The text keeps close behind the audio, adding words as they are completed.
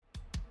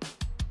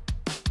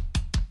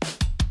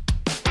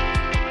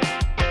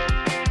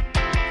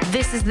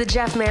This is the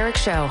Jeff Merrick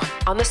Show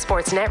on the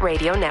Sportsnet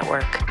Radio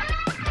Network.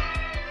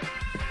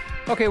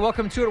 Okay,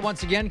 welcome to it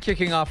once again,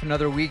 kicking off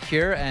another week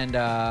here. And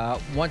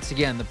once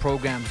again, the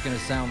program's going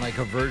to sound like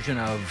a version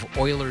of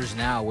Oilers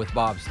Now with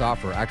Bob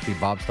Stauffer. Actually,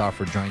 Bob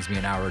Stauffer joins me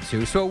an hour or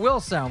two, so it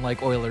will sound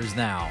like Oilers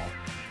Now.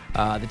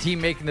 The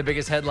team making the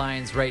biggest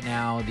headlines right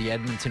now, the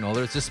Edmonton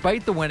Oilers,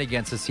 despite the win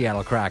against the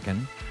Seattle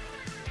Kraken.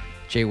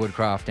 Jay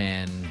Woodcroft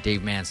and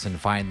Dave Manson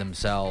find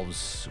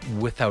themselves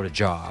without a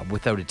job,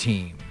 without a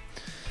team.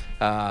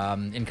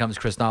 In comes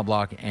Chris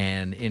Knobloch,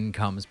 and in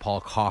comes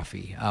Paul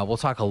Coffey. We'll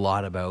talk a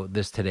lot about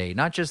this today,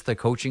 not just the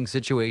coaching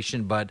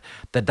situation, but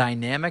the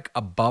dynamic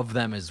above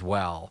them as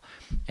well.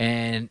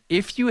 And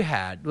if you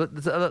had,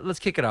 let's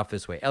kick it off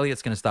this way.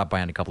 Elliottte's going to stop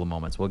by in a couple of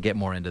moments. We'll get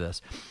more into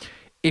this.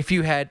 If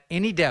you had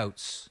any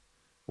doubts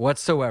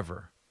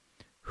whatsoever,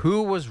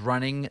 who was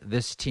running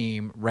this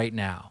team right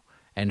now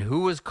and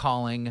who was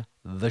calling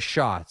the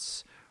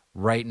shots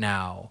right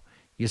now,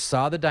 you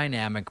saw the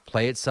dynamic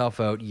play itself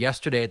out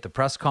yesterday at the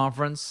press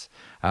conference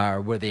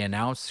where they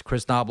announced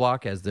Chris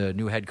Knobloch as the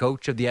new head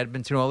coach of the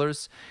Edmonton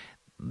Oilers.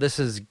 This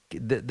has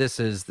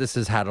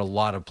had a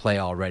lot of play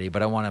already,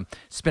 but I want to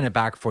spin it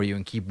back for you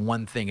and keep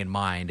one thing in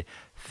mind.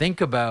 Think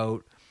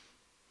about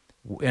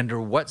under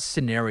what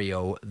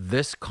scenario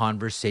this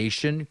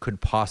conversation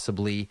could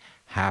possibly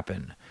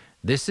happen.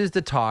 This is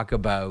the talk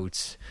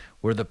about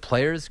where the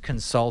players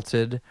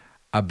consulted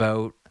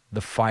about the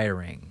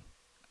firing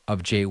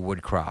of Jay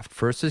Woodcroft.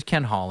 First is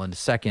Ken Holland.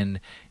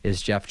 Second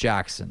is Jeff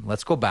Jackson.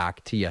 Let's go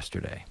back to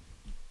yesterday.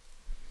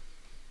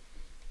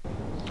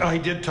 I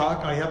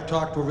have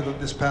talked over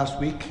this past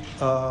week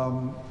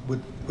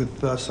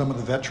with some of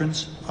the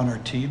veterans on our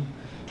team.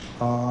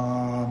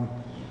 I'm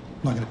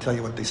not going to tell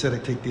you what they said. I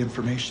take the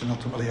information.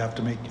 Ultimately, I have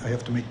to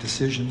make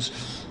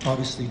decisions.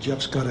 Obviously,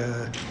 Jeff's got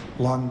a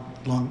long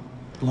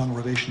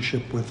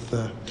relationship with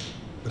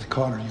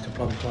Connor. You can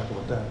probably talk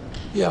about that.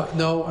 Yeah,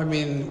 no, I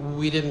mean,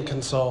 we didn't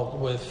consult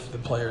with the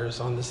players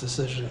on this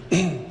decision.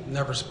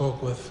 Never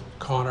spoke with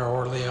Connor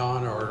or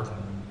Leon or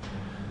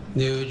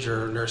Nuge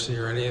or Nursey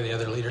or any of the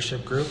other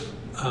leadership group.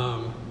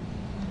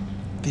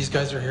 These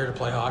guys are here to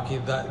play hockey.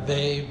 That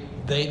they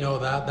know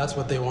that's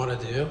what they want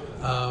to do.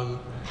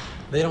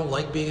 They don't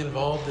like being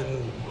involved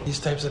in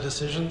these types of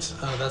decisions.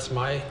 That's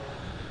my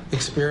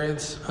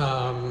experience.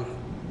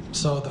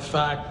 So the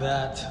fact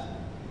that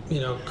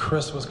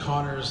Chris was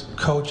Connor's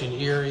coach in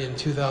Erie in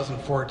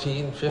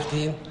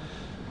 2014-15.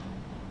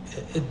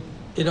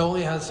 It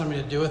only has something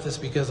to do with this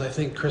because I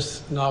think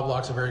Chris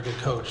Knobloch's a very good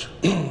coach.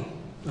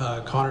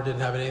 Connor didn't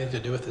have anything to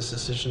do with this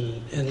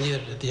decision, and neither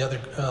did the other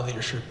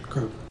leadership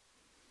group.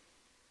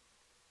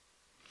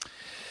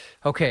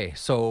 Okay,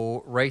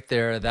 so right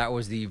there, that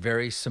was the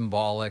very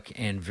symbolic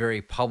and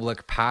very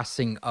public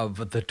passing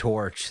of the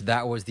torch.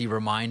 That was the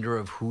reminder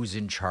of who's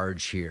in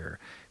charge here.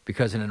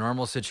 Because in a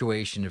normal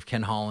situation, if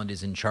Ken Holland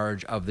is in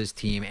charge of this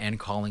team and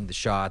calling the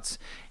shots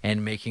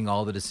and making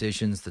all the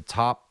decisions, the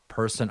top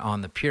person on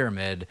the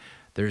pyramid,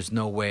 there's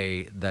no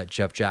way that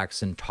Jeff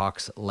Jackson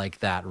talks like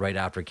that right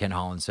after Ken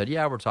Holland said,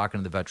 yeah, we're talking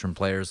to the veteran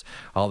players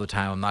all the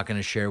time. I'm not going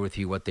to share with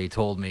you what they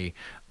told me,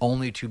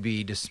 only to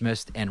be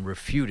dismissed and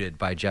refuted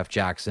by Jeff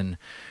Jackson,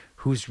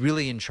 who's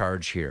really in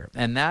charge here.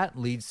 And that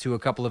leads to a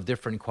couple of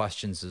different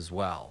questions as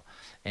well.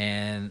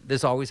 And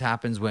this always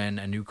happens when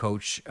a new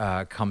coach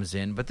comes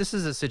in. But this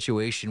is a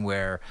situation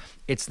where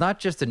it's not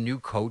just a new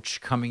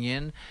coach coming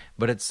in,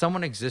 but it's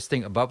someone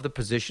existing above the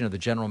position of the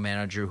general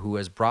manager who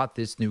has brought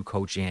this new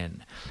coach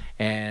in.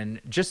 And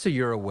just so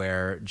you're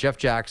aware, Jeff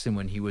Jackson,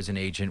 when he was an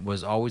agent,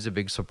 was always a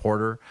big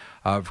supporter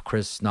of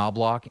Chris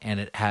Knobloch.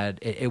 And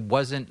it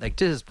wasn't, like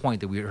to his point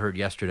that we heard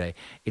yesterday,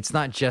 it's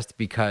not just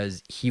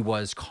because he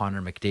was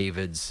Connor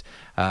McDavid's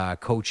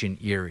coach in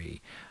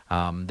Erie.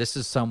 This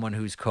is someone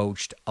who's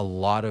coached a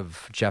lot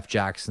of Jeff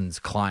Jackson's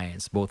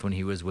clients, both when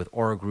he was with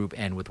Aura Group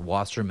and with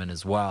Wasserman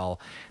as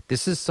well.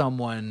 This is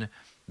someone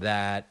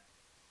that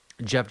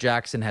Jeff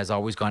Jackson has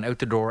always gone out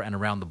the door and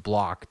around the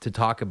block to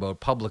talk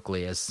about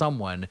publicly as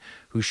someone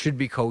who should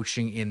be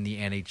coaching in the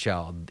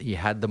NHL. He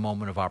had the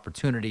moment of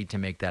opportunity to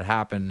make that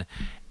happen,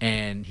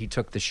 and he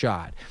took the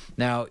shot.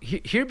 Now,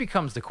 here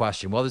becomes the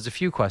question. Well, there's a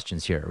few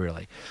questions here,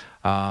 really.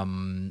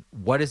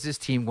 What is this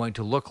team going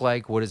to look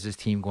like? What is this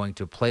team going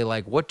to play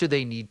like? What do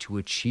they need to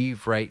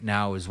achieve right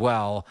now as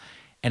well?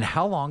 And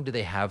how long do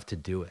they have to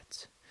do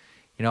it?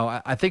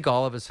 I think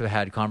all of us have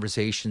had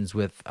conversations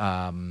with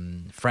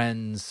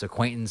friends,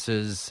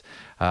 acquaintances.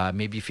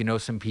 Maybe if you know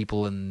some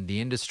people in the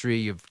industry,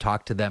 you've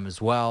talked to them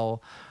as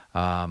well.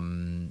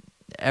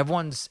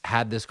 Everyone's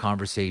had this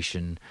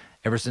conversation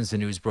ever since the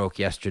news broke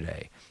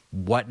yesterday.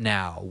 What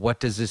now?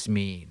 What does this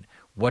mean?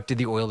 What do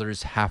the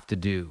Oilers have to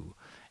do?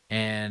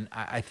 And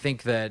I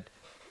think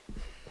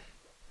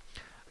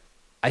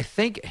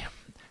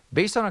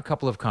based on a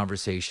couple of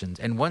conversations,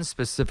 and one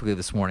specifically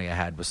this morning I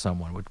had with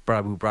someone who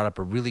brought up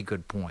a really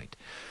good point.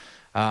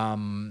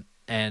 And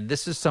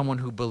this is someone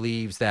who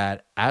believes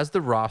that as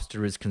the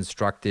roster is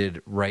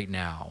constructed right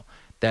now,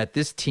 that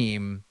this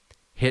team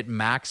hit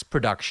max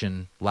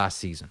production last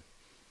season.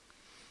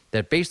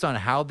 That based on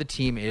how the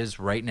team is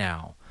right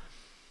now,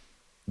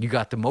 You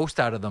got the most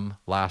out of them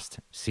last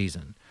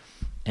season.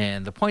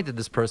 And the point that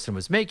this person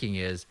was making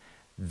is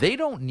they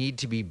don't need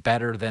to be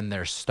better than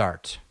their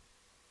start,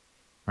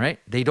 right?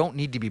 They don't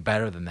need to be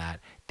better than that.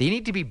 They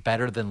need to be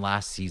better than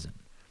last season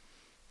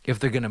if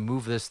they're going to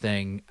move this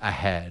thing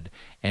ahead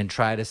and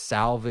try to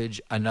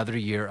salvage another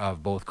year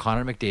of both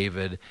Connor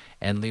McDavid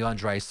and Leon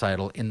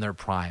Draisaitl in their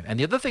prime. And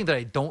the other thing that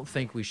I don't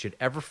think we should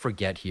ever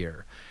forget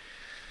here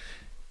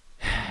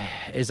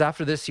is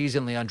after this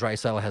season, Leon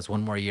Draisaitl has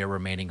one more year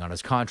remaining on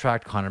his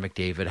contract. Connor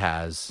McDavid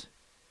has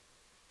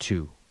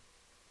 2.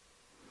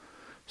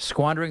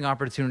 Squandering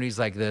opportunities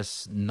like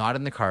this, not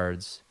in the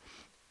cards.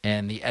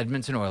 And the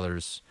Edmonton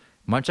Oilers,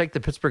 much like the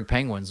Pittsburgh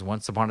Penguins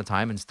once upon a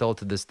time and still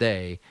to this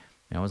day,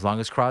 as long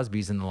as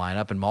Crosby's in the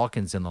lineup and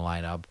Malkin's in the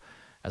lineup,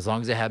 as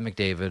long as they have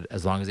McDavid,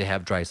 as long as they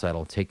have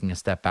Draisaitl, taking a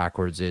step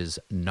backwards is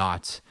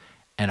not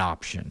an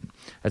option.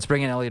 Let's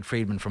bring in Elliotte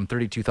Friedman from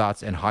 32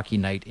 Thoughts and Hockey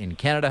Night in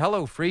Canada.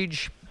 Hello,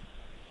 Friedge.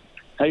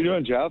 How you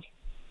doing, Jeff?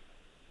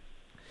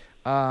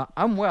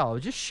 I'm well. I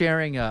was just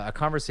sharing a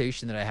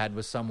conversation that I had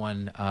with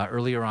someone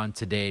earlier on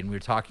today, and we were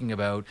talking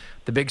about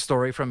the big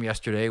story from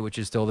yesterday, which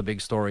is still the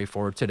big story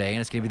for today, and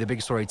it's going to be the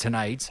big story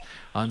tonight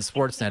on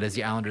Sportsnet as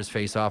the Islanders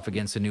face off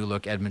against the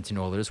new-look Edmonton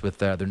Oilers with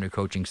their new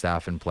coaching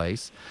staff in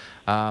place,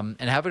 and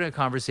having a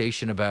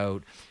conversation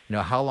about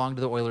how long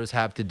do the Oilers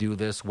have to do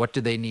this, what do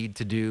they need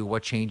to do,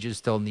 what changes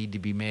still need to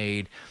be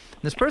made.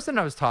 This person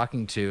I was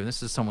talking to, and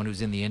this is someone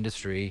who's in the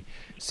industry,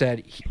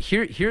 said,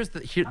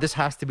 this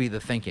has to be the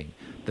thinking.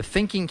 The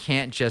thinking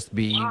can't just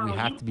be we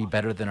have to be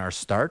better than our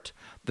start.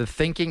 The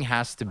thinking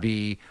has to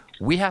be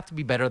we have to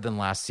be better than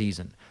last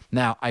season.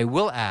 Now, I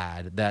will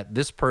add that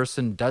this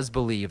person does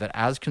believe that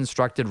as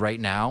constructed right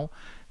now,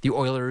 the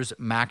Oilers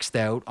maxed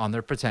out on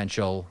their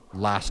potential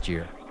last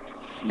year,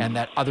 and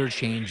that other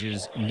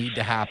changes need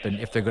to happen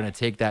if they're going to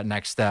take that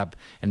next step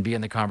and be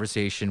in the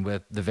conversation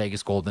with the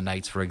Vegas Golden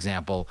Knights, for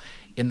example,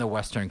 in the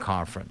Western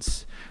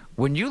Conference.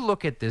 When you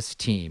look at this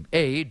team,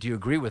 A, do you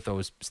agree with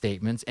those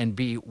statements? And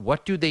B,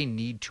 what do they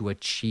need to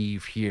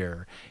achieve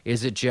here?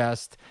 Is it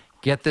just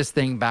get this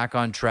thing back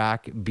on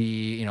track,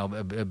 be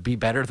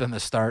better than the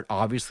start,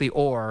 obviously,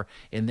 or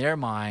in their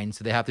minds,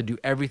 they have to do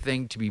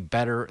everything to be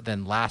better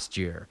than last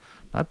year?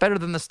 Not better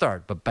than the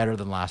start, but better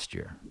than last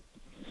year.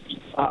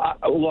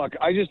 Look,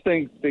 I just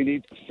think they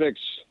need to fix.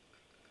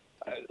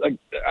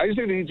 I just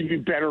think they need to be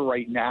better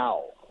right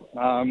now.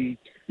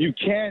 You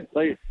can't,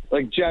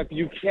 like Jeff,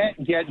 you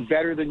can't get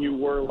better than you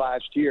were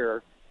last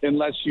year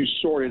unless you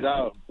sort it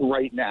out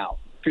right now,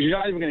 because you're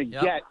not even going to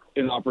get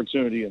an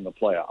opportunity in the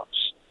playoffs.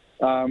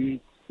 I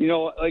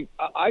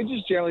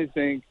just generally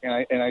think,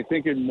 and I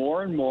think it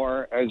more and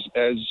more as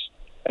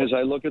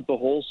I look at the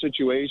whole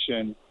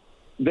situation,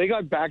 they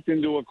got backed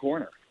into a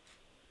corner.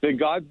 They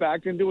got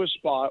back into a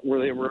spot where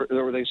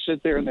they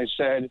sit there and they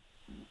said,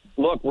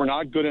 "Look, we're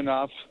not good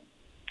enough."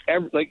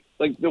 The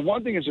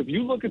one thing is, if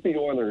you look at the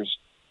Oilers,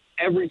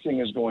 everything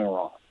is going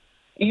wrong,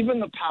 even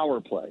the power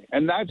play.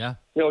 And that's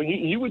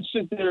you would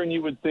sit there and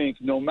you would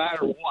think, no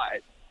matter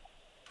what,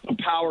 the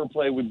power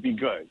play would be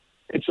good.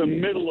 It's a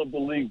middle of the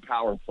league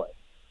power play,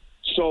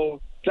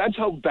 so that's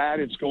how bad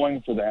it's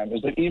going for them.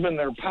 Is that even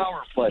their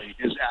power play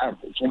is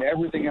average and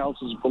everything else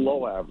is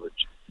below average.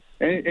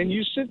 And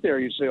you sit there,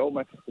 you say, "Oh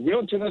my! If we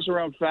don't turn this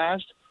around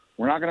fast,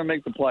 we're not going to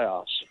make the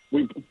playoffs."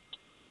 We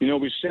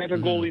sent a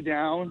goalie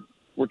down.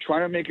 We're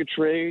trying to make a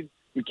trade.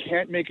 We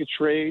can't make a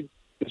trade.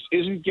 This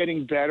isn't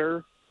getting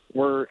better.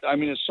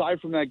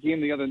 Aside from that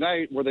game the other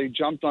night where they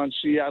jumped on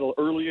Seattle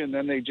early and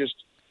then they just,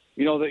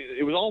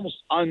 it was almost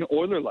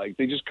un-Oiler-like.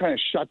 They just kind of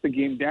shut the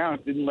game down,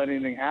 didn't let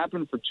anything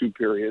happen for 2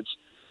 periods.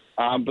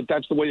 But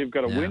that's the way you've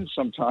got to win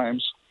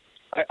sometimes.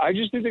 I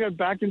just think they got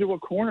backed into a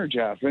corner,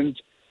 Jeff. And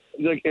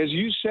as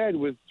you said,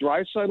 with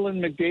Draisaitl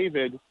and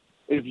McDavid,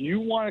 if you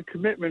want a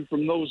commitment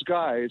from those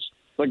guys,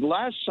 like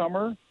last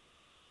summer,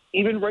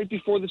 even right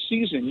before the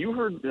season, you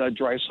heard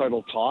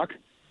Draisaitl talk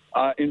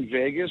in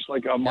Vegas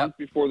like a month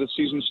before the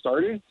season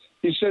started.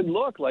 He said,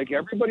 "Look, like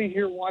everybody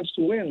here wants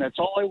to win. That's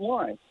all I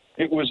want."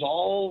 It was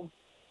all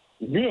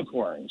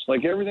unicorns.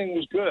 Like everything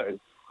was good.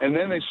 And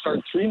then they start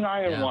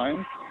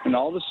 3-9-1, and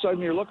all of a sudden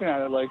you're looking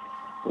at it like,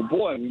 well,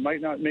 boy, we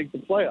might not make the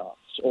playoffs.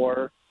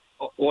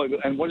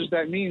 And what does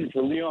that mean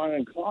for Leon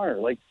and Connor?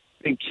 Like,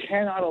 they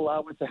cannot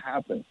allow it to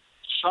happen.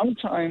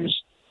 Sometimes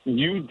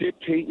you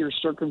dictate your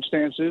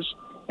circumstances,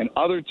 and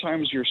other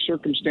times your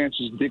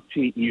circumstances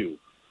dictate you.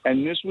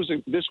 And this was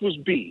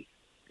B.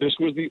 This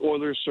was the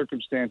Oilers'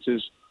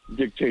 circumstances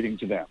dictating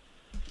to them.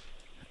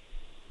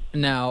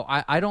 Now,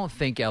 I don't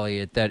think,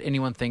 Elliotte, that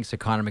anyone thinks that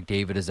Connor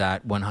McDavid is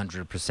at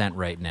 100%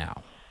 right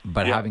now.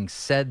 But having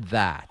said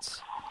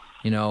that,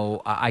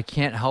 I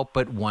can't help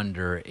but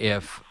wonder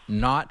if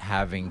not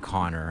having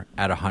Connor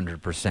at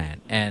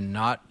 100% and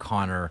not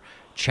Connor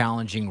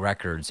challenging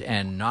records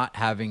and not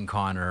having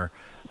Connor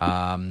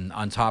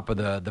on top of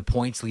the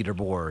points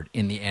leaderboard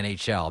in the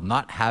NHL,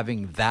 not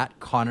having that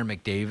Connor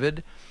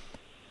McDavid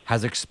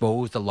has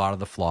exposed a lot of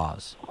the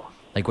flaws.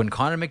 Like when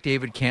Connor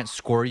McDavid can't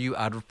score you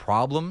out of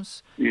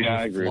problems,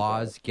 the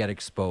flaws get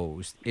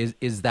exposed.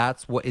 Is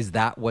that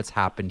what's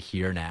happened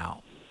here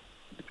now?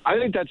 I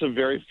think that's a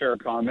very fair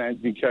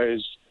comment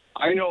because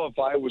I know if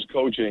I was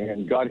coaching,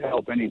 and God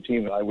help any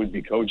team that I would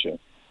be coaching,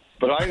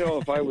 but I know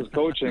if I was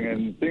coaching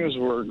and things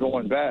were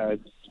going bad,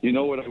 you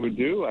know what I would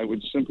do? I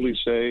would simply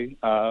say,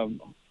 I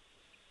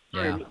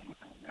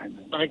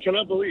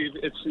cannot believe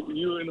it's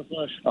you in the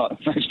flesh.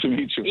 Nice to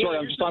meet you. Sorry,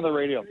 I'm just on the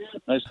radio.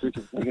 Nice to meet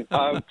you.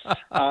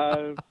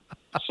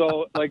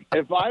 So, like,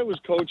 if I was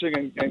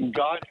coaching, and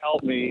God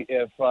help me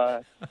if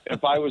I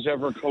was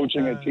ever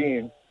coaching a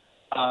team,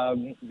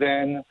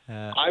 then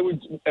I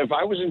would, if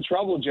I was in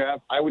trouble, Jeff,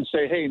 I would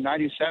say, hey,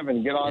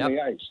 97, get on the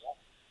ice.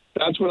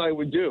 That's what I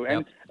would do.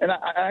 And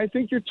I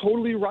think you're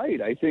totally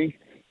right. I think,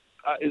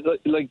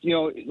 like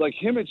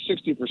him at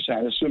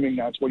 60%, assuming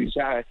that's what he's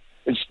at,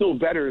 it's still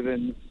better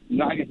than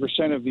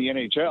 90% of the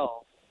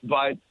NHL.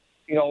 But,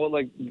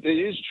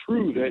 it is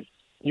true that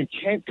you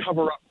can't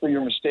cover up for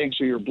your mistakes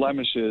or your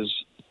blemishes.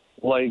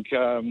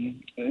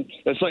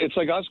 It's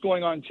like us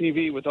going on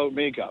TV without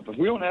makeup. If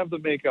we don't have the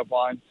makeup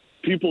on,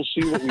 people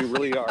see what we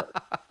really are.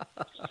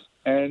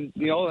 And,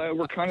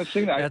 we're kind of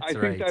seeing that. I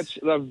think that's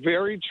a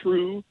very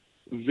true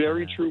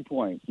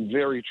point.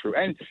 Very true.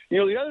 And,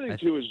 the other thing,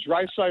 too, is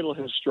Draisaitl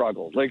has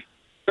struggled. Like,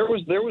 there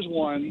was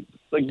one,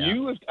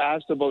 you have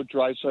asked about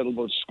Draisaitl,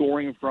 about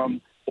scoring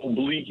from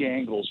oblique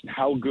angles and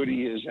how good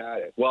he is at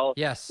it. Well,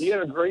 he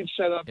had a great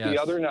setup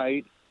the other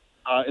night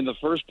in the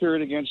first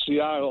period against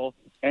Seattle,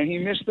 and he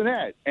missed the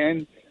net.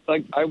 And,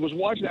 I was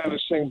watching that and I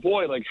was saying,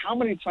 boy, how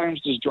many times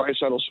does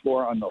Draisaitl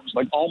score on those?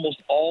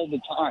 Almost all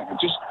the time.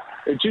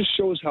 It just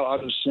shows how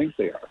out of sync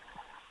they are.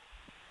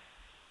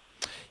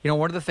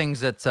 One of the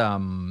things that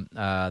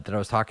I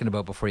was talking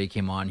about before you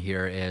came on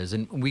here is,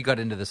 and we got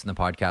into this in the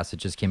podcast that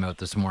just came out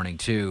this morning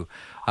too,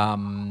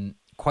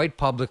 quite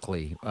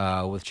publicly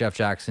with Jeff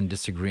Jackson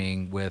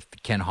disagreeing with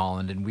Ken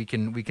Holland, and we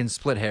can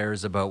split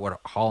hairs about what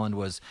Holland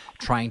was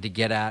trying to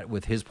get at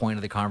with his point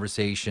of the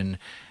conversation,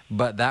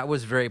 but that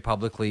was very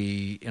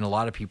publicly in a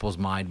lot of people's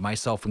mind,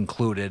 myself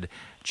included,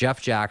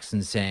 Jeff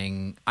Jackson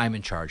saying, "I'm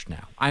in charge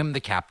now. I'm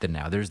the captain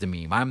now." There's the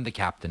meme. "I'm the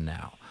captain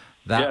now."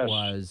 That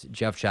was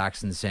Jeff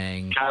Jackson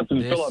saying,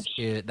 Captain Phillips.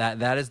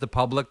 That is the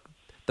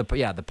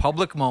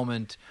public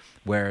moment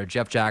where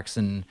Jeff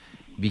Jackson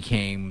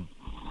became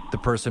the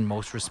person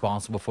most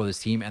responsible for this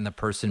team and the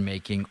person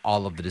making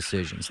all of the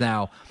decisions.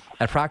 Now,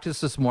 at practice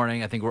this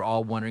morning, I think we're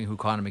all wondering who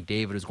Connor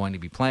McDavid is going to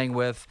be playing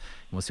with.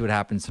 And we'll see what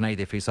happens tonight.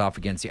 They face off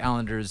against the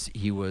Islanders.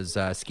 He was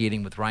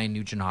skating with Ryan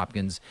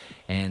Nugent-Hopkins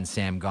and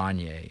Sam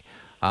Gagner.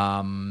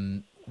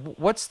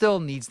 What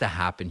still needs to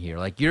happen here?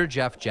 You're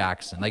Jeff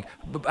Jackson.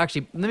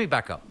 Actually, let me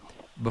back up.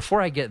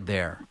 Before I get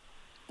there,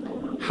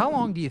 how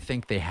long do you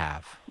think they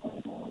have?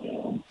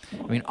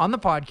 I mean, on the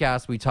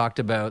podcast, we talked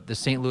about the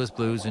St. Louis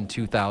Blues in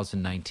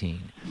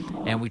 2019,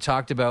 and we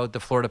talked about the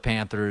Florida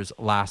Panthers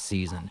last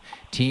season,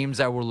 teams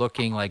that were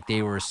looking like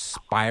they were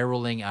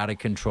spiraling out of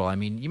control. I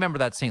mean, you remember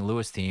that St.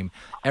 Louis team.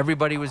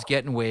 Everybody was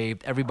getting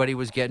waived. Everybody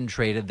was getting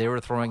traded. They were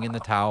throwing in the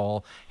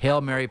towel.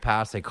 Hail Mary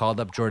pass. They called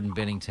up Jordan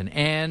Binnington,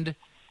 and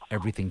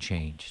everything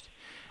changed.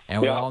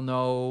 And we all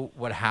know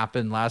what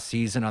happened last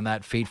season on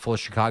that fateful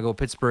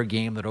Chicago-Pittsburgh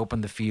game that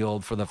opened the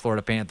field for the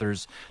Florida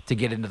Panthers to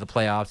get into the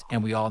playoffs.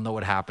 And we all know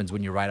what happens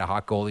when you ride a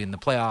hot goalie in the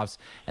playoffs.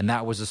 And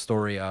that was the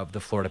story of the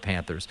Florida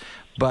Panthers.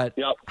 But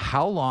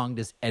how long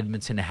does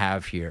Edmonton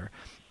have here?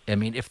 I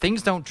mean, if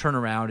things don't turn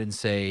around in,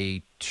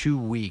 say, 2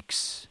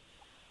 weeks,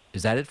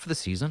 is that it for the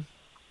season?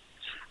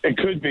 It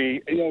could be.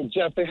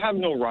 Jeff, they have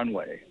no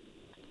runway.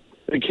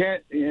 They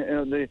can't.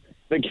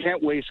 They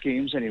can't waste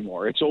games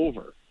anymore. It's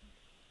over.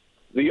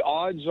 The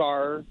odds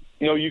are,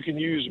 you can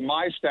use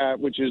my stat,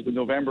 which is the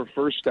November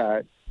 1st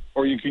stat,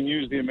 or you can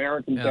use the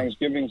American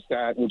Thanksgiving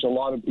stat, which a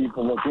lot of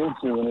people look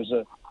into and is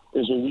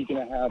a week and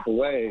a half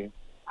away.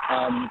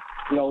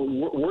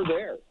 We're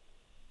there.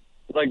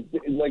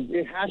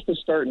 It has to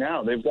start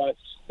now. They've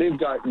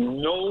got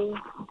no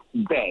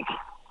bank.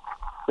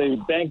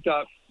 They've banked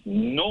up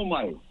no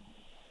money.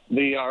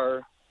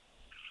 They're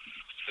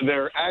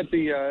at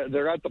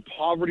the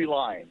poverty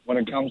line when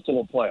it comes to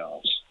the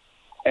playoffs,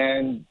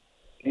 and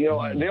they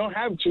don't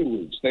have 2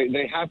 weeks.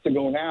 They have to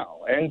go now.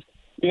 And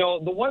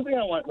the one thing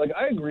I want,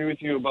 I agree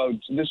with you about,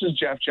 this is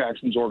Jeff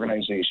Jackson's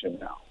organization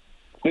now.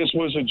 This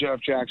was a Jeff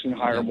Jackson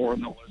hire more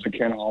than it was a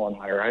Ken Holland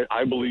hire.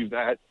 I believe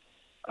that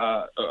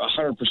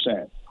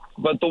 100%.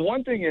 But the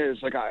one thing is,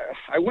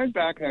 I went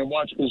back and I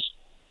watched this.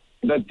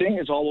 That thing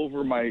is all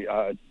over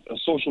my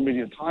social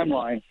media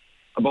timeline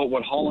about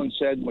what Holland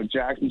said and what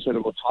Jackson said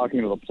about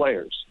talking to the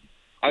players.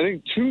 I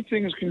think two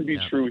things can be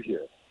true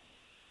here.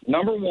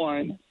 Number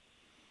one,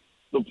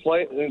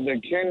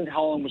 that Ken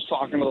Holland was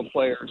talking to the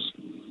players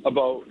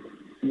about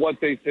what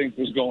they think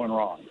was going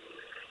wrong.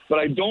 But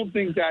I don't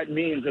think that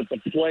means that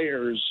the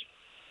players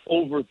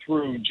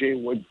overthrew Jay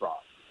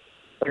Woodcroft.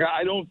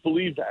 I don't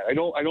believe that. I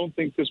don't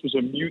think this was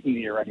a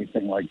mutiny or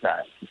anything like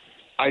that.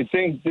 I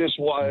think this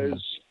was,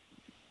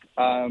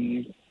 as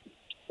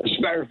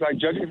a matter of fact,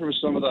 judging from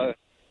some of the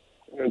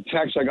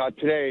texts I got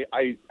today,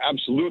 I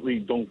absolutely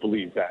don't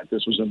believe that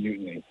this was a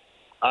mutiny.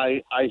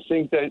 I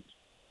think that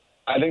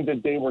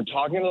they were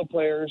talking to the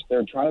players.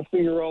 They're trying to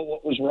figure out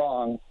what was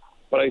wrong.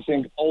 but I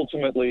think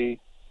ultimately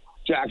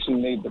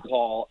Jackson made the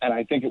call, and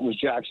I think it was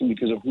Jackson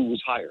because of who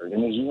was hired.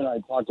 And as you and I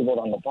talked about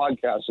on the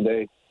podcast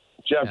today,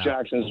 Jeff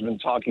Jackson has been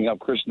talking up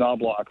Chris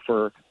Knobloch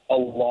for a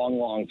long,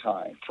 long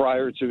time,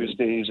 prior to his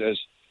days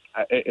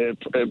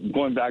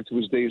going back to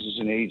his days as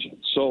an agent.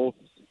 So,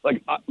 I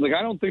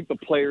don't think the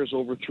players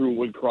overthrew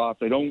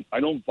Woodcroft. I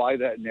don't buy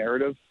that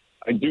narrative.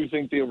 I do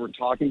think they were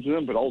talking to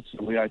them, but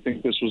ultimately I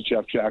think this was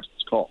Jeff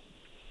Jackson's call.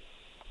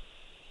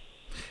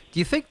 Do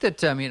you think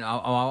that,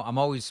 I'm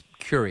always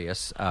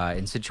curious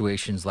in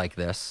situations like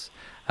this,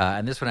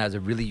 and this one has a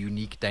really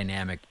unique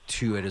dynamic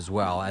to it as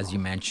well. As you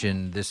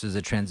mentioned, this is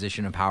a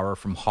transition of power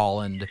from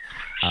Holland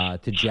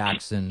to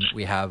Jackson.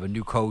 We have a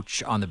new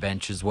coach on the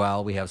bench as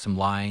well. We have some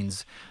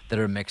lines that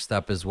are mixed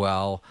up as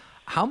well.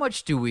 How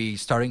much do we,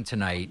 starting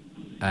tonight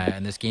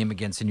in this game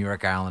against the New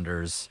York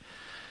Islanders,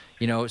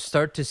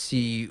 start to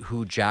see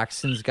who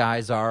Jackson's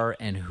guys are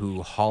and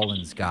who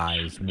Holland's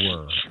guys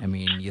were? I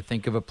mean, you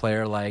think of a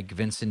player like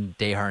Vincent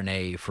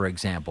Desharnais, for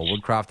example.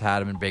 Woodcroft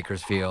had him in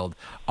Bakersfield,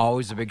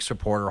 always a big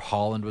supporter.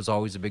 Holland was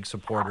always a big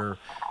supporter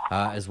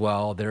as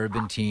well. There have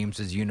been teams,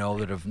 as you know,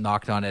 that have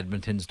knocked on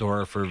Edmonton's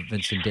door for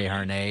Vincent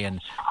Desharnais,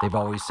 and they've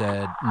always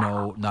said,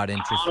 no, not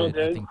interested.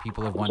 I think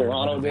people have wondered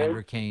about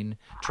Evander Kane.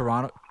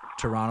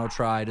 Toronto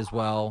tried as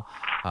well.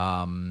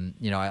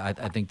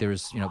 I think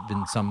there's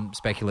been some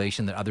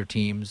speculation that other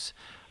teams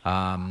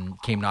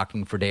came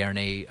knocking for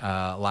Desharnais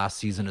last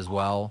season as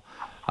well.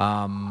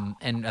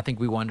 And I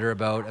think we wonder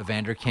about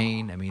Evander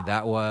Kane. I mean,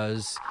 that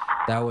was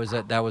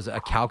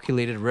a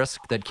calculated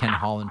risk that Ken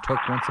Holland took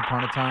once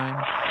upon a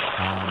time.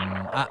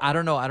 I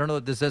don't know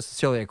if there's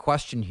necessarily a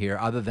question here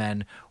other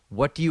than,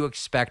 what do you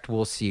expect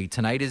we'll see?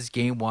 Tonight is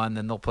game one,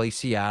 then they'll play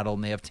Seattle,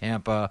 and they have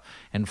Tampa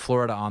and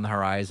Florida on the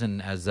horizon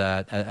as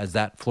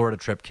that Florida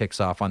trip kicks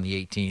off on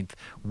the 18th.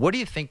 What do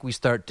you think we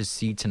start to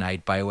see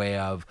tonight by way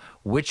of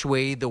which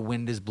way the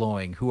wind is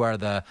blowing? Who are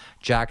the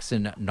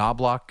Jackson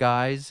Knobloch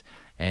guys,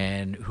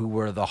 and who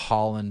were the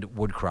Holland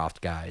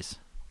Woodcroft guys?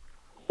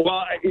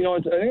 Well, I think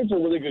it's a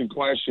really good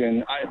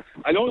question.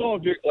 I don't know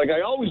if you're I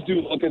always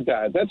do look at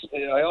that.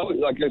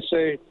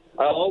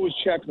 I always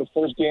check the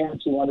first game or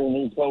two under a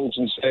new coach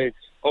and say,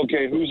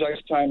 okay, whose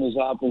ice time is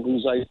up and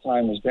whose ice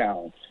time is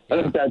down.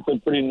 I think that's a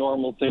pretty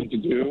normal thing to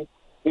do.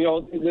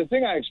 The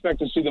thing I expect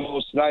to see the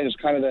most tonight is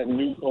kind of that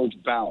new coach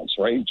bounce,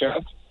 right,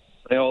 Jeff?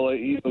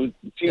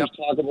 Teams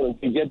talk about if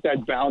you get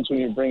that bounce when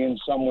you bring in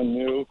someone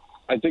new.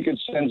 I think it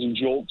sends a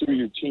jolt through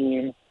your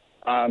team.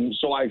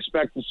 So I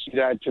expect to see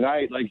that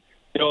tonight.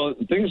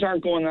 Things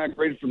aren't going that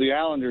great for the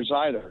Islanders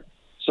either.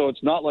 So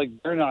it's not like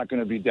they're not going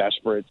to be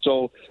desperate.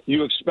 So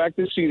you expect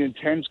to see an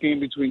intense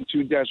game between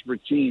two desperate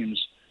teams.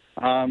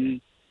 The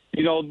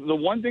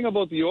one thing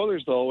about the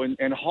Oilers, though,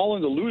 and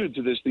Holland alluded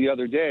to this the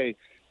other day,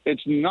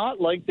 it's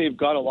not like they've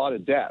got a lot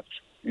of depth.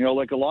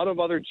 Like a lot of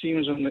other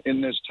teams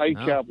in this tight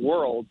cap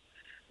world,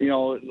 it's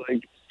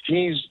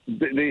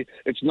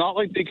not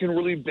like they can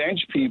really bench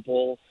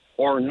people,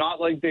 or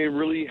not like they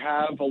really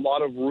have a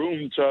lot of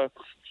room to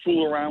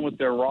fool around with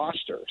their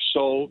roster.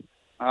 So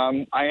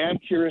I am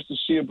curious to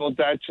see about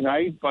that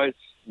tonight, but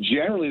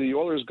generally the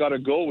Oilers got to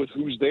go with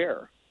who's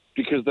there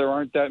because there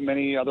aren't that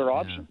many other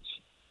options.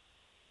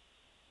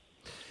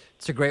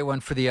 It's a great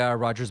one for the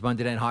Rogers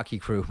Monday Night Hockey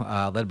crew,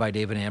 led by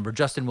David Amber.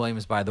 Justin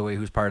Williams, by the way,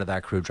 who's part of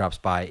that crew, drops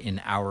by in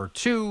hour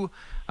 2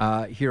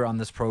 here on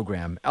this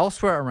program.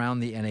 Elsewhere around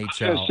the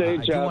NHL,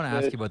 I do want to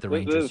ask you about the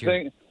Rangers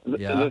here.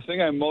 The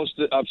thing I'm most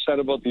upset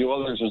about the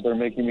Oilers is they're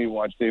making me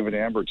watch David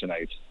Amber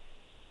tonight.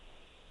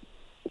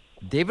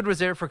 David was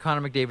there for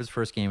Connor McDavid's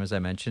first game, as I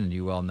mentioned, and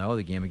you well know,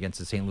 the game against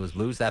the St. Louis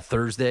Blues that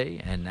Thursday,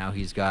 and now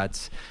he's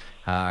got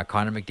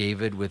Connor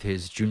McDavid with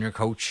his junior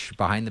coach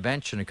behind the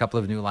bench and a couple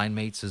of new line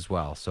mates as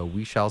well. So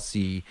we shall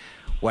see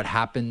what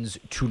happens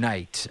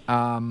tonight.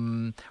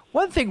 One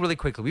thing really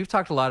quickly, we've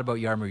talked a lot about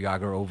Jaromir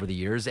Jagr over the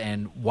years,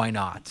 and why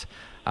not?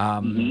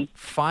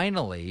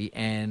 Finally,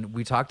 and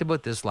we talked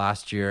about this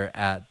last year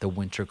at the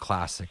Winter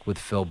Classic with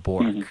Phil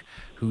Bork,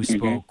 who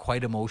spoke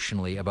quite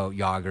emotionally about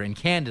Jagr and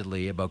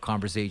candidly about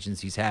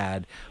conversations he's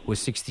had with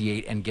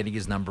 68 and getting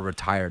his number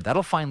retired.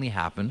 That'll finally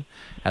happen,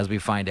 as we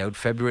find out,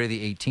 February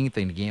the 18th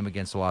in the game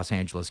against the Los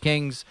Angeles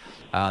Kings.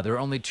 There are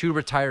only 2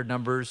 retired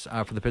numbers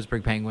for the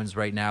Pittsburgh Penguins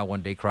right now.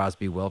 One day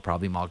Crosby will,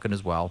 probably Malkin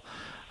as well.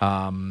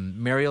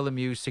 Mario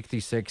Lemieux,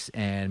 66,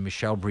 and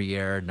Michel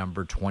Briere,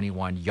 number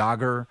 21.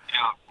 Jagr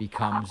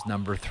becomes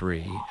number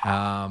 3.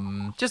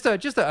 Just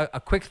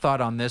a quick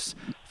thought on this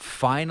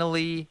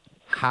finally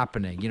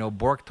happening.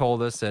 Bork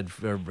told us that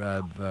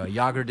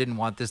Jagr didn't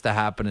want this to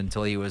happen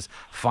until he was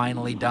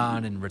finally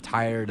done and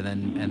retired,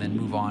 and then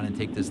move on and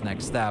take this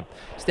next step.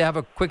 Just to have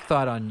a quick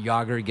thought on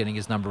Jagr getting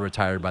his number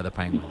retired by the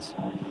Penguins.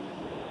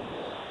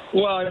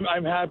 Well,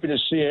 I'm happy to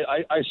see it.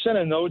 I sent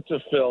a note to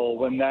Phil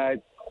when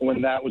that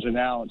was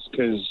announced,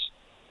 because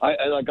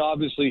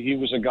obviously he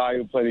was a guy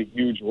who played a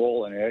huge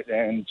role in it,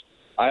 and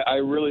I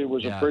really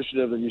was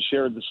appreciative that you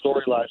shared the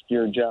story last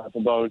year, Jeff,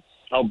 about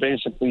how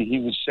basically he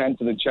was sent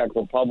to the Czech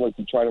Republic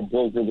to try to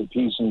broker the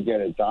peace and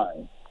get it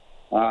done.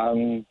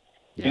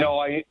 You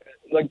know,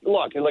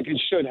 look,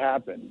 it should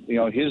happen. You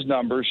know, his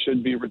numbers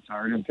should be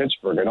retired in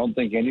Pittsburgh. I don't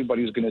think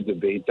anybody's going to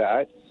debate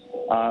that.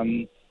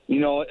 You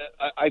know,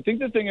 I think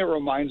the thing it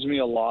reminds me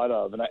a lot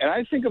of, and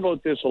I think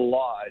about this a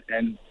lot,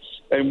 and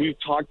we've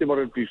talked about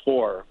it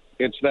before,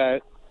 it's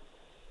that,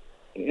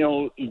 you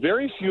know,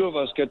 very few of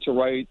us get to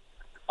write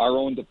our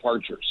own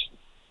departures.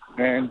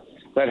 And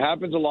that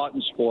happens a lot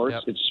in sports.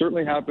 Yep. It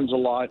certainly happens a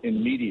lot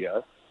in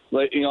media.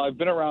 Like, you know, I've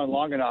been around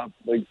long enough,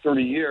 like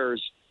 30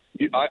 years.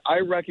 I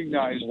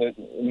recognize that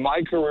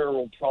my career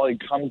will probably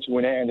come to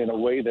an end in a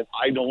way that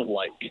I don't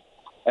like.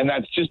 And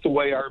that's just the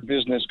way our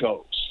business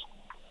goes.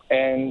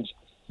 And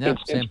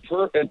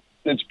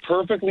it's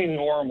perfectly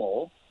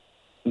normal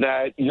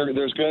that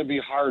there's going to be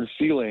hard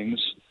feelings.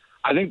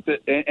 I think that,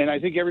 and I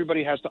think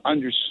everybody has to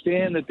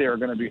understand that there are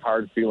going to be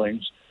hard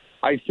feelings.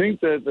 I think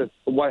that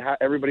what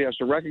everybody has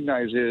to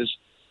recognize is,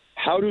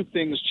 how do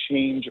things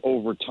change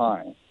over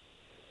time?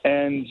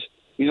 And,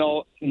 you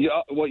know,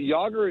 what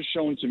Jágr has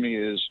shown to me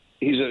is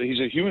he's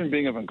a human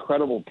being of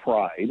incredible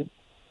pride. Things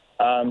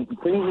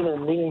that are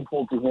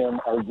meaningful to him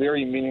are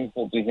very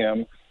meaningful to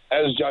him,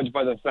 as judged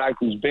by the fact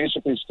he's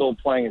basically still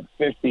playing at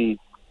 50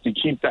 to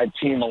keep that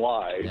team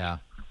alive. Yeah.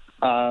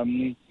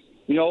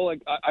 You know,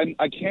 like,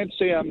 I can't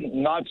say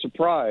I'm not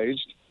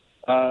surprised.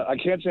 I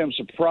can't say I'm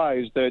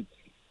surprised that,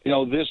 you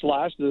know, this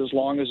lasted as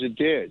long as it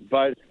did.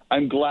 But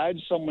I'm glad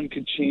someone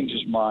could change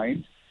his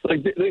mind.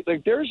 Like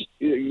there's,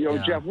 you know,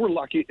 Jeff, we're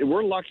lucky.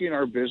 We're lucky in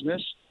our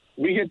business.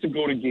 We get to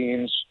go to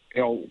games,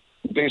 you know,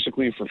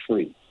 basically for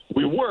free.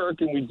 We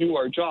work and we do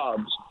our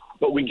jobs,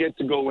 but we get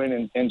to go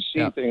in and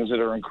see things that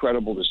are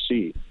incredible to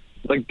see.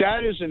 Like,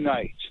 that is a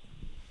night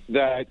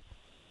that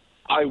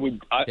I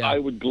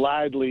would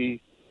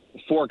gladly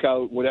fork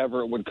out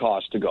whatever it would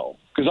cost to go.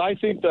 Because I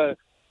think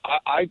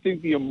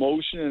the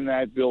emotion in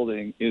that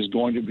building is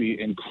going to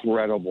be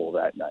incredible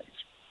that night.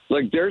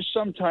 Like, there's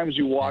sometimes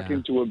you walk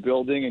into a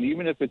building, and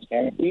even if it's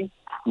empty,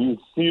 you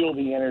feel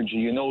the energy.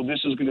 You know, this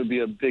is going to be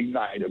a big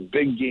night, a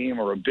big game,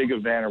 or a big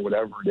event, or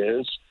whatever it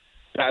is.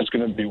 That's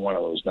going to be one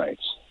of those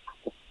nights.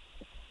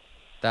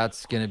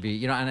 That's going to be,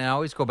 you know, and I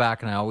always go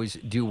back and I always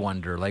do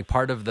wonder, like,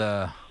 part of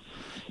the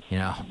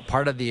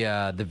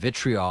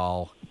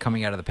vitriol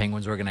coming out of the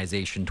Penguins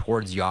organization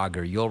towards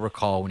Jágr, you'll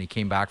recall when he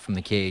came back from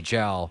the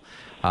KHL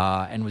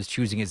and was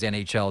choosing his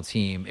NHL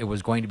team, it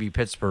was going to be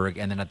Pittsburgh,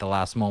 and then at the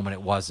last moment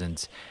it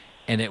wasn't,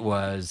 and it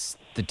was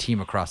the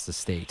team across the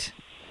state.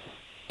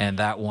 And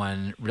that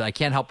one, I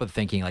can't help but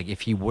thinking, like,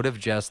 if he would have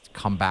just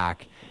come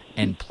back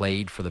and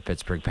played for the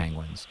Pittsburgh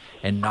Penguins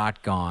and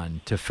not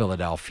gone to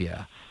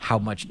Philadelphia, how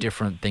much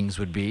different things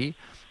would be.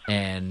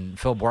 And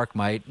Phil Bourque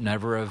might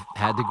never have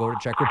had to go to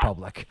Czech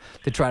Republic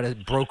to try to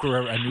broker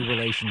a new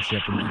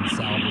relationship and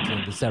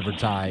salvage the severed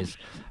ties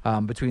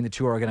between the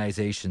two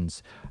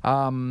organizations.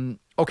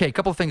 Okay, a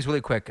couple of things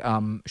really quick,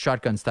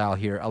 shotgun style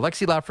here.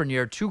 Alexis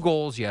Lafreniere, 2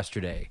 goals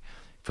yesterday.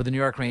 For the New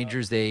York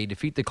Rangers, they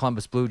defeat the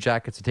Columbus Blue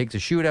Jackets. It takes a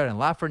shootout, and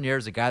Lafreniere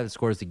is the guy that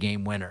scores the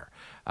game winner.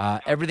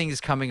 Everything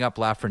is coming up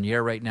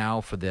Lafreniere right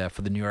now for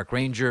the New York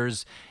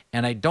Rangers,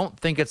 and I don't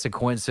think it's a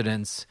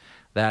coincidence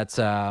that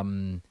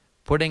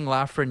putting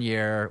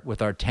Lafreniere with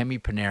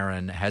Artemi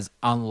Panarin has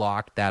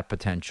unlocked that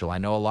potential. I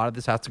know a lot of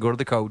this has to go to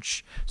the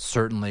coach,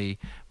 certainly,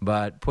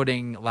 but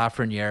putting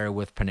Lafreniere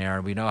with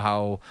Panarin, we know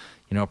how,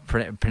 you know,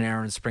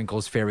 Panarin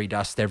sprinkles fairy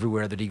dust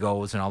everywhere that he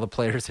goes and all the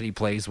players that he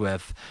plays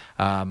with.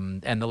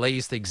 And the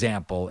latest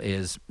example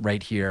is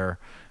right here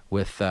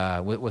with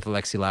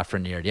Alexis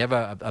Lafreniere. Do you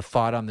have a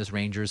thought on this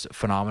Rangers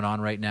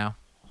phenomenon right now?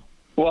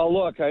 Well,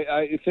 look,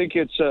 I think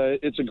it's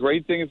a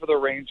great thing for the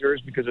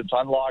Rangers because it's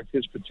unlocked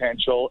his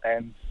potential.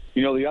 And,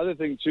 you know, the other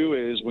thing, too,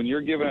 is when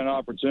you're given an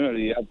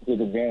opportunity, you have to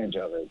take advantage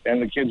of it.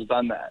 And the kid's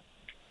done that.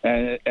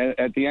 And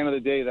at the end of the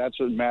day, that's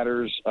what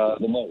matters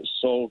the most.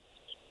 So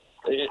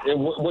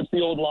what's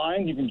the old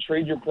line? You can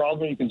trade your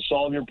problem, you can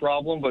solve your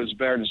problem, but it's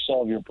better to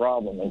solve your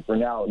problem. And for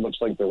now, it looks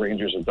like the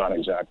Rangers have done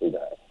exactly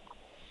that.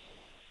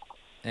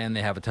 And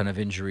they have a ton of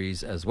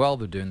injuries as well.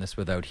 They're doing this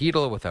without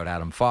Hedl, without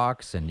Adam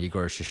Fox, and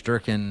Igor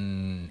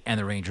Shesterkin, and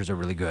the Rangers are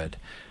really good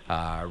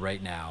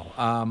right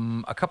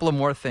now. A couple of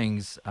more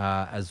things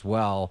as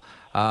well.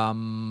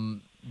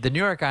 The New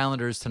York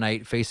Islanders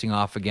tonight facing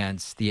off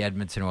against the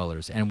Edmonton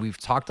Oilers, and we've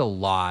talked a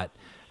lot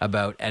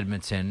about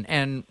Edmonton,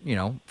 and, you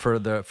know, for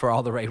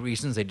all the right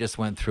reasons. They just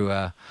went through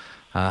a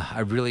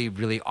really,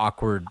 really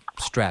awkward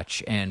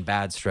stretch and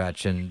bad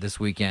stretch. And this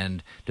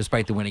weekend,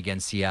 despite the win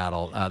against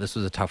Seattle, this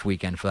was a tough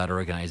weekend for that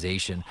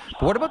organization.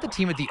 But what about the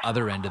team at the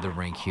other end of the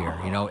rink here?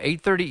 You know,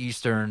 8:30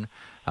 Eastern,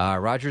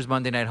 Rogers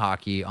Monday Night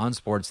Hockey on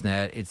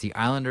Sportsnet. It's the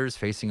Islanders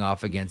facing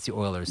off against the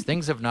Oilers.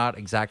 Things have not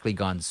exactly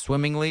gone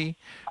swimmingly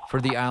for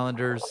the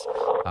Islanders.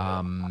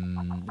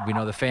 We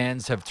know the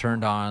fans have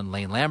turned on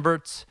Lane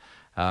Lambert.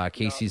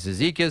 Casey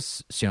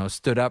Zizekas, you know,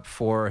 stood up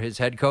for his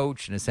head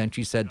coach and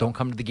essentially said, don't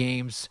come to the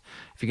games.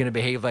 If you're going to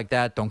behave like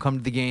that, don't come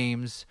to the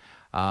games.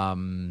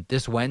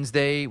 This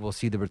Wednesday, we'll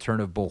see the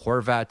return of Bo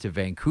Horvat to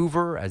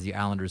Vancouver as the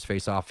Islanders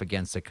face off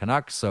against the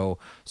Canucks. So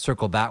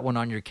circle that one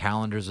on your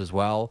calendars as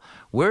well.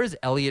 Where is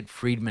Elliotte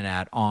Friedman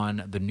at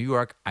on the New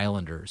York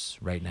Islanders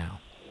right now?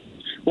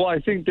 Well, I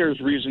think there's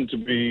reason to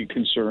be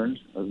concerned.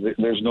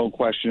 There's no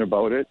question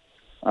about it.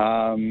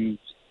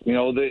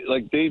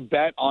 They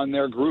bet on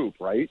their group,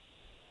 right?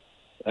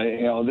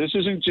 This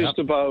isn't just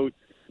about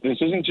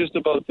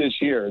this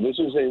year. This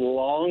is a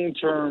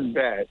long-term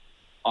bet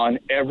on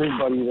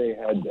everybody they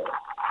had there.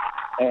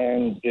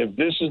 And if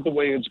this is the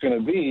way it's going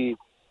to be,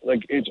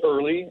 it's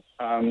early,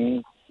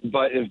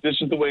 but if this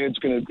is the way it's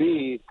going to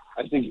be,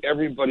 I think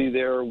everybody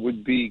there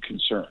would be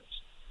concerned.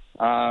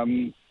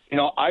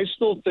 I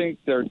still think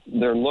they're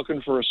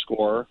looking for a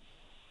scorer.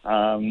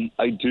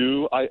 I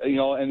do.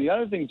 And the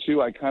other thing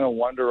too, I kind of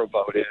wonder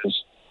about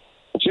is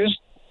just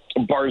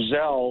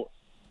Barzal.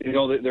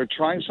 They're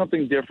trying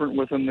something different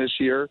with him this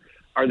year.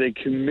 Are they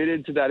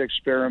committed to that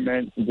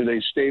experiment? Do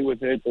they stay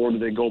with it, or do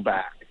they go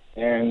back?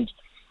 And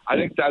I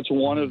think that's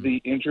one of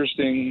the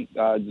interesting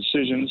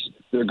decisions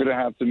they're going to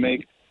have to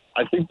make.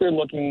 I think they're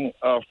looking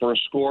for a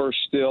scorer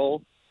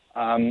still.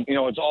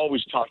 It's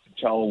always tough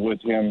to tell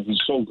with him. He's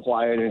so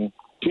quiet, and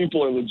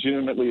people are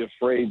legitimately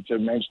afraid to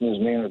mention his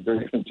name if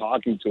they're even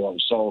talking to him.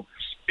 So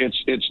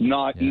it's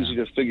not easy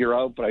to figure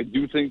out, but I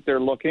do think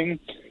they're looking.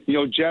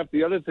 Jeff,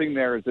 the other thing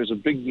there is there's a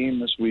big game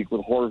this week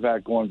with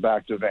Horvat going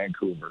back to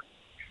Vancouver.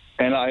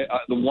 And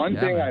the one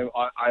thing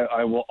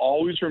I will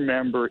always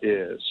remember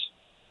is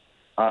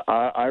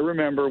I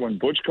remember when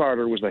Butch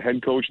Carter was the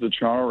head coach of the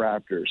Toronto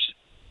Raptors.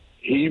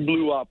 He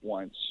blew up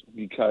once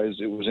because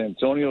it was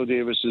Antonio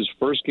Davis's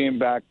first game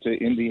back to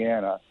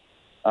Indiana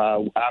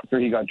after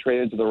he got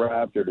traded to the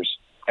Raptors,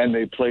 and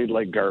they played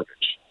like garbage.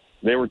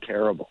 They were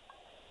terrible.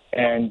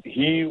 And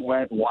he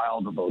went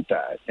wild about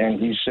that. And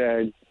he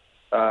said,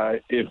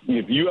 if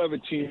you have a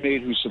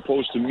teammate who's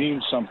supposed to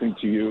mean something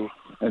to you,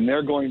 and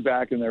they're going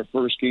back in their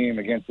first game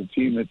against the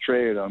team that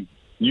traded them,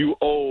 you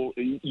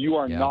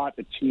are not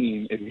a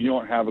team if you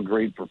don't have a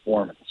great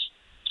performance.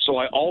 So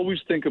I always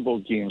think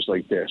about games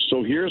like this.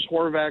 So here's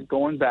Horvat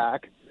going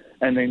back,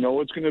 and they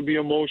know it's going to be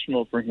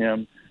emotional for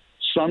him.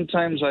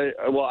 Sometimes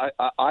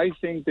I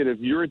think that if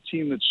you're a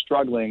team that's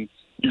struggling,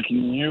 you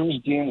can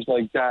use games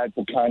like that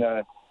to kind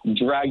of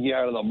drag you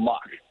out of the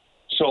muck.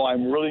 So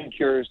I'm really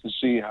curious to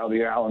see how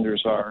the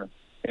Islanders are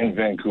in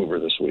Vancouver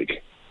this week.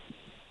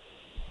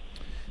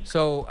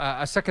 So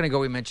a second ago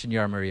we mentioned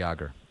Jaromir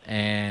Jagr.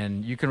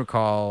 And you can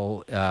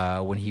recall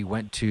when he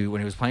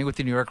was playing with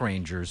the New York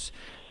Rangers,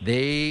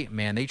 they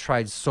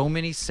tried so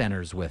many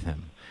centers with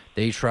him.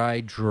 They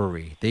tried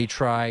Drury, they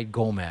tried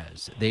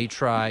Gomez, they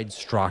tried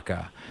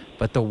Straka.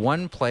 But the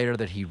one player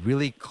that he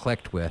really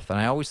clicked with, and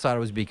I always thought it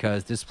was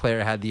because this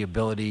player had the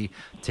ability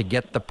to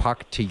get the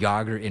puck to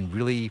Jagr in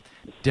really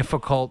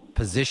difficult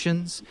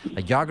positions.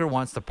 Like Jagr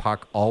wants the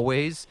puck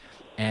always,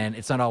 and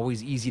it's not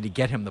always easy to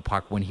get him the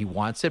puck when he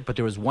wants it, but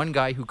there was one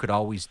guy who could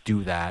always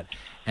do that,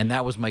 and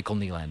that was Michael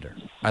Nylander.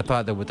 I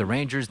thought that with the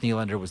Rangers,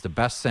 Nylander was the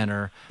best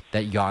center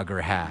that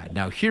Jagr had.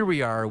 Now, here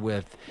we are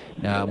with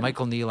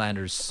Michael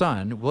Nylander's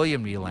son,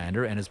 William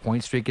Nylander, and his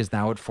point streak is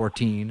now at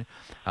 14.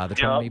 The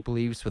Toronto Maple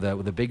Leafs with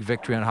a big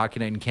victory on Hockey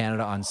Night in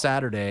Canada on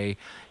Saturday,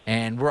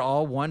 and we're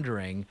all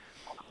wondering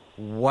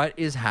what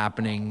is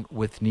happening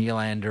with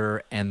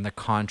Nylander and the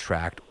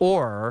contract,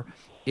 or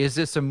is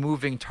this a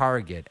moving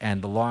target?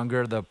 And the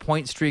longer the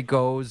point streak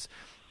goes,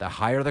 the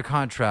higher the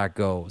contract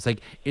goes. Like,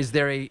 is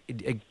there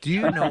do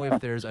you know if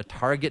there's a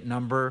target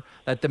number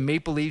that the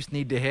Maple Leafs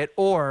need to hit,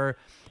 or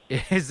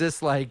is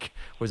this like,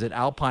 was it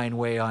Alpine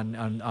Way on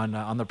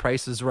The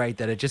Price is Right,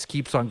 that it just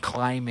keeps on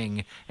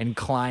climbing and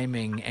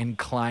climbing and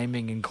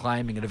climbing and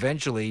climbing, and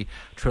eventually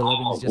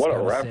Treliving's just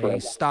got to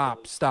say,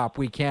 stop,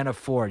 we can't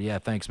afford. Yeah,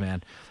 thanks,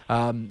 man.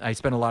 I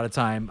spent a lot of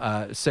time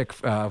sick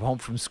home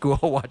from school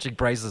watching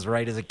Price is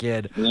Right as a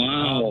kid.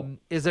 Wow.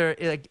 Is there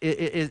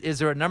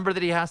a number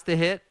that he has to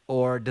hit,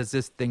 or does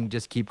this thing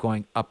just keep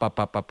going up, up,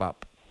 up, up,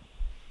 up?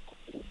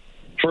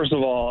 First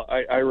of all,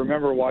 I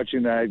remember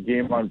watching that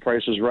game on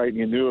Price is Right, and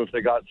you knew if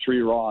they got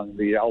 3 wrong,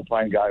 the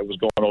Alpine guy was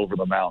going over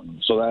the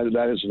mountain. So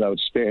that is an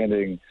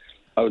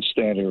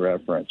outstanding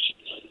reference.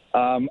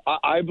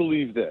 I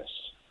believe this.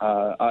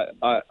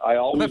 I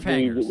always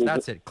cliffhangers.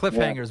 That's it.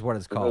 Cliffhanger is what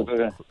it's called.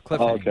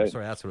 Cliffhanger. Okay.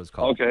 Sorry, that's what it's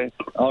called.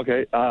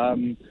 Okay.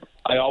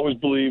 I always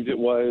believed it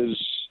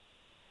was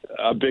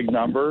a big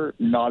number,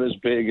 not as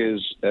big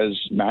as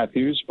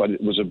Matthews, but it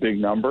was a big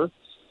number.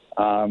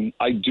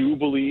 I do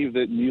believe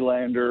that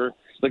Nylander.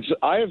 Like,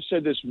 I have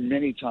said this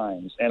many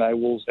times, and I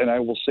will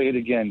say it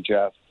again,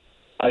 Jeff.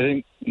 I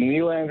think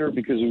Nylander,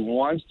 because he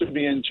wants to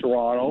be in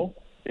Toronto,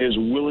 is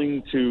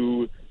willing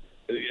to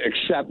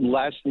accept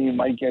less than he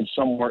might get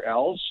somewhere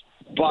else,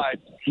 but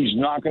he's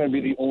not going to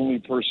be the only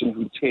person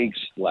who takes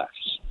less.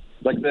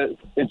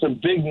 It's a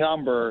big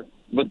number,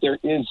 but there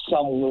is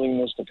some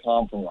willingness to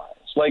compromise.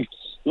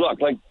 Look,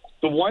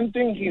 the one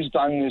thing he's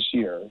done this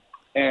year,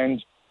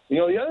 and the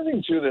other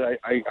thing too that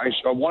I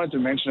wanted to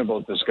mention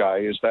about this guy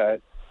is that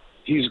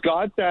he's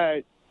got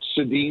that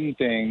Sedin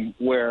thing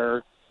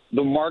where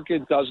the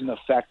market doesn't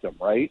affect him,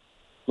 right?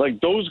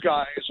 Like, those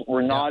guys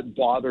were not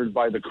bothered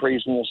by the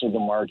craziness of the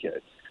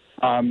market.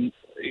 I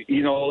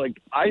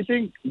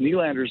think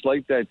Nylander's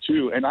like that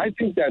too, and I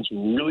think that's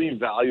really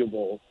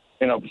valuable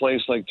in a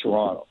place like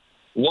Toronto.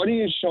 what he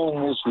has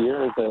shown this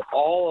year is that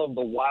all of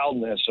the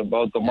wildness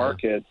about the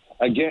market,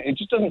 again, it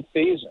just doesn't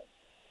faze him.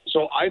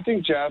 So I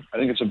think, Jeff,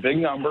 it's a big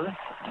number.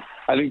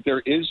 I think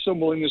there is some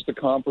willingness to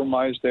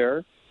compromise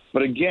there.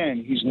 But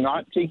again, he's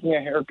not taking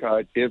a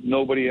haircut if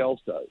nobody else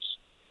does.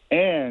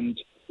 And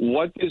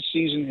what this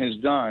season has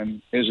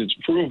done is it's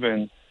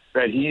proven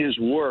that he is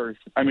worth,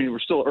 we're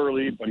still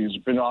early, but he's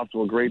been off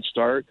to a great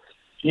start.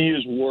 He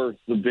is worth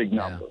the big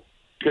number.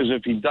 Because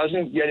if he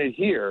doesn't get it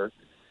here,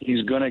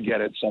 he's going to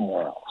get it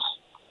somewhere else.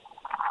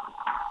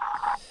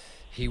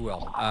 He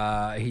will.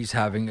 He's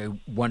having a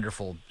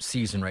wonderful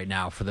season right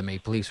now for the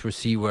Maple Leafs. We'll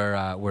see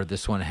where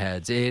this one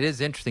heads. It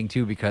is interesting,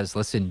 too, because,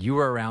 listen, you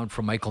were around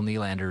for Michael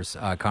Nylander's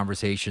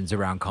conversations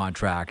around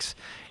contracts.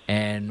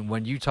 And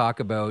when you talk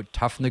about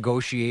tough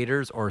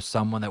negotiators or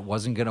someone that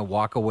wasn't going to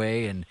walk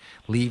away and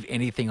leave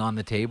anything on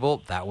the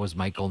table, that was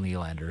Michael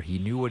Nylander. He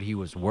knew what he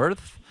was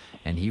worth,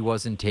 and he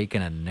wasn't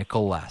taking a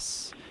nickel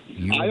less.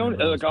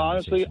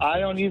 Honestly, I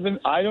don't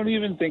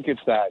even think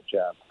it's that,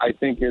 Jeff. I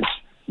think it's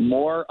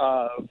more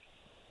of,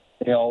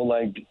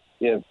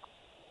 if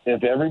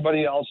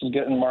everybody else is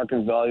getting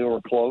market value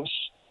or close,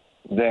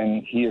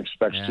 then he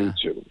expects you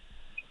to.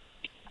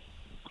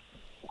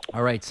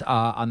 All right,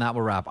 on that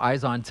we'll wrap.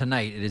 Eyes on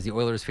tonight. It is the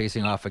Oilers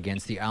facing off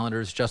against the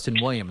Islanders. Justin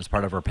Williams,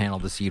 part of our panel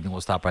this evening,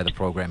 will stop by the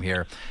program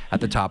here at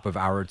the top of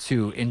hour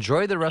 2.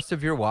 Enjoy the rest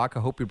of your walk.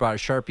 I hope you brought a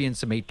Sharpie and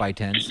some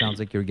 8x10. Sounds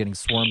like you were getting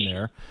swarmed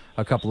there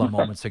a couple of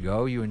moments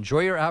ago. You enjoy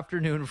your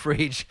afternoon,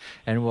 Friedge,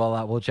 and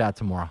we'll chat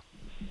tomorrow.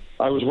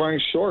 I was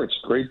wearing shorts.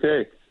 Great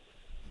day.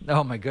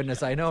 Oh, my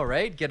goodness. I know,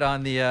 right? Get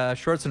on the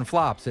shorts and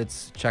flops.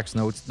 It's Check's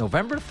Notes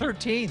November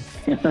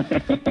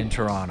 13th in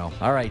Toronto.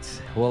 All right.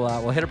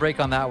 We'll hit a break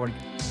on that one.